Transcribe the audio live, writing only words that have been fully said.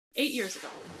8 years ago,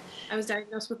 I was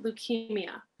diagnosed with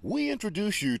leukemia. We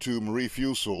introduced you to Marie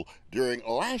Fusel during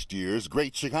last year's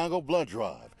Great Chicago Blood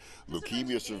Drive.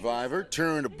 Leukemia survivor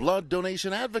turned blood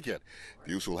donation advocate.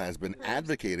 Fusel has been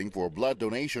advocating for blood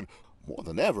donation more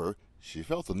than ever. She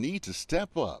felt the need to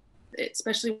step up.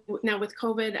 Especially now with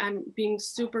COVID, I'm being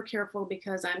super careful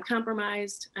because I'm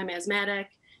compromised, I'm asthmatic,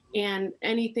 and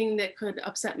anything that could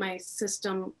upset my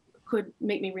system could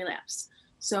make me relapse.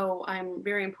 So I'm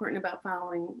very important about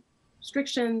following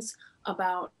restrictions,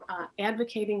 about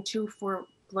advocating too for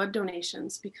blood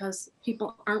donations because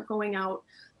people aren't going out,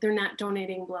 they're not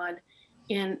donating blood,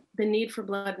 and the need for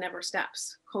blood never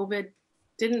stops. COVID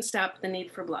didn't stop the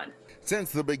need for blood.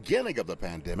 Since the beginning of the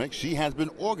pandemic, she has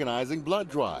been organizing blood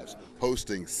drives,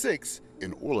 hosting 6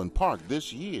 in Orland Park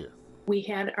this year. We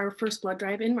had our first blood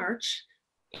drive in March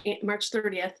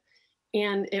 30th,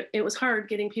 and it was hard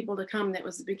getting people to come. That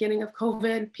was the beginning of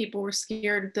COVID. People were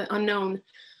scared, the unknown.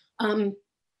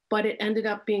 But it ended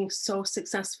up being so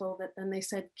successful that then they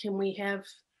said, can we have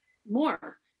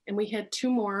more? And we had 2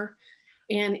 more.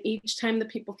 And each time the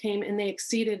people came and they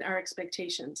exceeded our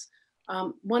expectations.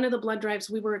 One of the blood drives,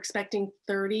 we were expecting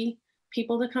 30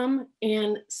 people to come,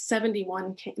 and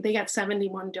 71 came. They got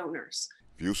 71 donors.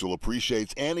 Fusel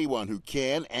appreciates anyone who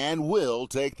can and will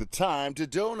take the time to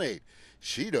donate.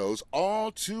 She knows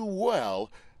all too well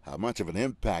how much of an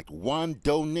impact one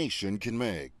donation can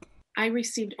make. I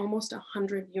received almost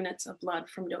 100 units of blood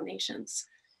from donations,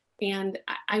 and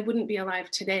I wouldn't be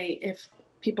alive today if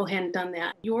people hadn't done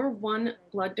that. Your one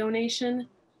blood donation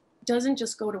doesn't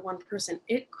just go to one person.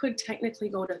 It could technically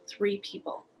go to 3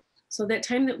 people. So that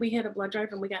time that we had a blood drive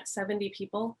and we got 70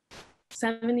 people,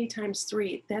 70 times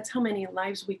 3, that's how many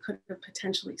lives we could have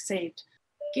potentially saved.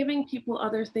 Giving people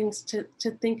other things to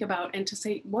think about and to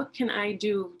say, what can I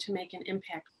do to make an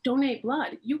impact? Donate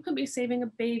blood. You could be saving a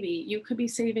baby. You could be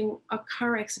saving a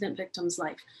car accident victim's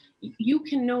life. You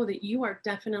can know that you are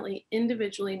definitely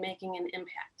individually making an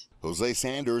impact. Jose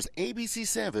Sanders, ABC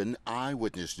 7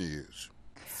 Eyewitness News.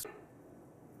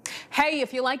 Hey,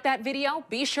 if you like that video,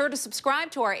 be sure to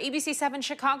subscribe to our ABC 7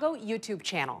 Chicago YouTube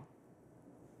channel.